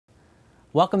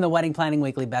Welcome to Wedding Planning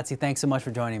Weekly, Betsy. Thanks so much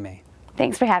for joining me.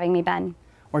 Thanks for having me, Ben.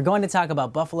 We're going to talk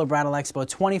about Buffalo Bridal Expo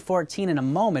 2014 in a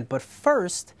moment, but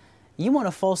first, you own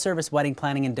a full-service wedding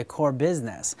planning and decor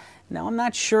business. Now, I'm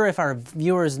not sure if our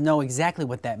viewers know exactly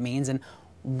what that means and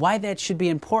why that should be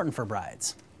important for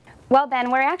brides. Well,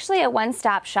 Ben, we're actually a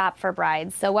one-stop shop for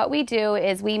brides. So what we do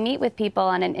is we meet with people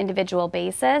on an individual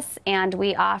basis, and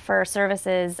we offer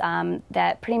services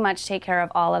that pretty much take care of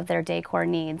all of their decor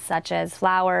needs, such as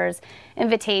flowers,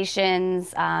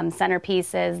 invitations,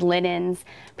 centerpieces, linens,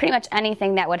 pretty much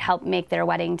anything that would help make their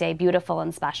wedding day beautiful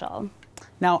and special.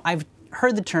 Now, I've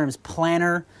heard the terms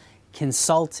planner,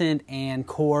 consultant, and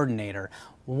coordinator.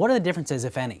 What are the differences,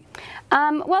 if any?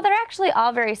 Well, they're actually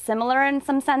all very similar in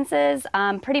some senses.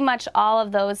 Pretty much all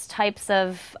of those types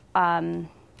of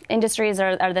industries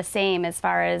are the same as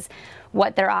far as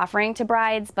what they're offering to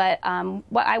brides, but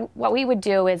what we would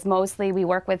do is mostly we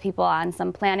work with people on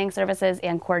some planning services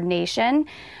and coordination.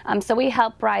 So we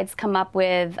help brides come up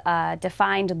with a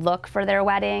defined look for their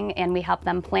wedding, and we help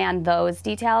them plan those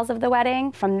details of the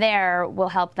wedding. From there, we'll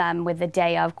help them with the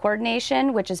day of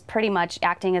coordination, which is pretty much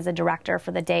acting as a director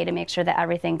for the day to make sure that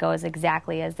everything goes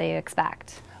exactly as they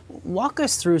expect. Walk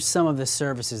us through some of the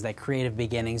services that Creative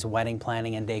Beginnings Wedding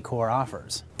Planning and Decor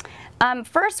offers.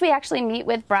 First, we actually meet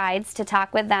with brides to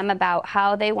talk with them about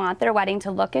how they want their wedding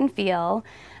to look and feel.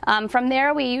 From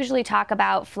there, we usually talk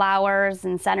about flowers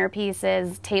and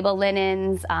centerpieces, table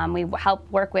linens. We help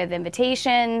work with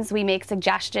invitations. We make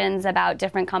suggestions about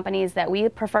different companies that we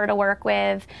prefer to work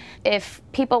with. If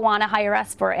people want to hire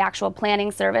us for actual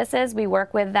planning services, we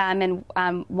work with them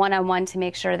and one-on-one to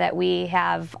make sure that we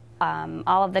have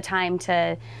all of the time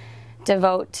to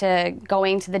devote to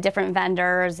going to the different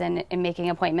vendors and making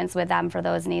appointments with them for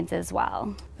those needs as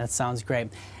well. That sounds great.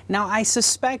 Now, I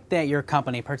suspect that your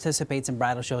company participates in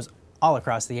bridal shows all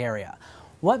across the area.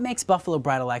 What makes Buffalo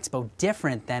Bridal Expo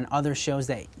different than other shows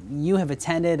that you have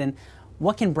attended, and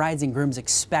what can brides and grooms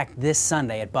expect this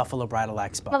Sunday at Buffalo Bridal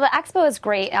Expo? Well, the Expo is a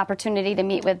great opportunity to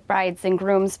meet with brides and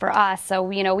grooms for us. So,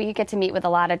 we get to meet with a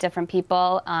lot of different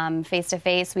people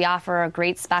face-to-face. We offer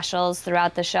great specials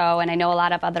throughout the show, and I know a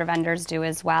lot of other vendors do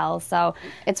as well. So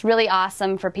it's really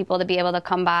awesome for people to be able to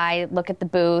come by, look at the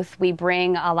booth. We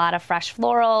bring a lot of fresh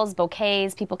florals,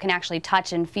 bouquets. People can actually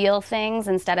touch and feel things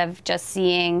instead of just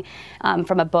seeing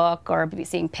from a book or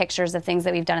seeing pictures of things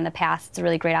that we've done in the past. It's a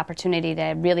really great opportunity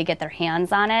to really get their hands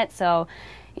on it. So,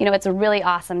 it's a really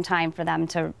awesome time for them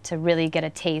to really get a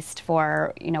taste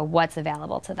for, what's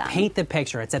available to them. Paint the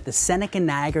picture. It's at the Seneca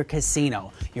Niagara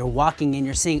Casino. You're walking in,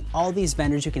 you're seeing all these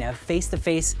vendors. You can have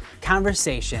face-to-face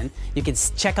conversation. You can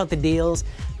check out the deals,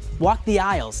 walk the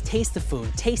aisles, taste the food,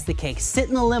 taste the cake, sit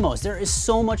in the limos. There is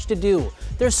so much to do.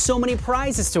 There's so many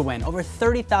prizes to win, over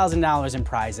 $30,000 in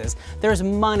prizes. There's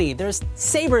money, there's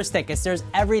Sabres tickets, there's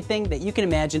everything that you can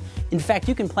imagine. In fact,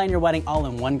 you can plan your wedding all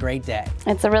in one great day.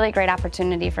 It's a really great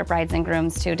opportunity for brides and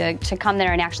grooms too to come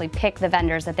there and actually pick the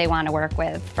vendors that they want to work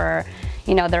with for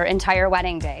their entire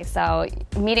wedding day. So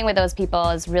meeting with those people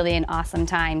is really an awesome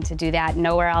time to do that.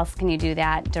 Nowhere else can you do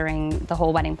that during the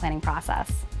whole wedding planning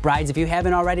process. Brides, if you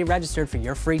haven't already registered for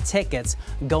your free tickets,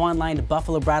 go online to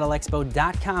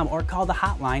buffalobridalexpo.com or call the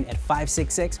hotline at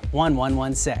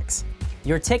 566-1116.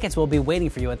 Your tickets will be waiting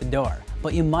for you at the door,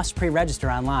 but you must pre-register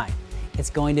online.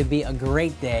 It's going to be a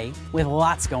great day with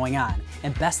lots going on.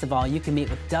 And best of all, you can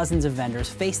meet with dozens of vendors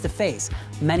face-to-face.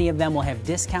 Many of them will have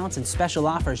discounts and special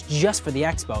offers just for the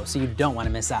expo, so you don't want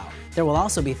to miss out. There will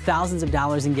also be thousands of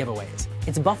dollars in giveaways.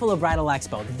 It's Buffalo Bridal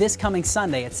Expo this coming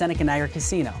Sunday at Seneca Niagara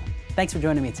Casino. Thanks for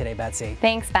joining me today, Betsy.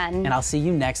 Thanks, Ben. And I'll see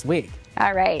you next week.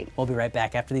 All right. We'll be right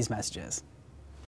back after these messages.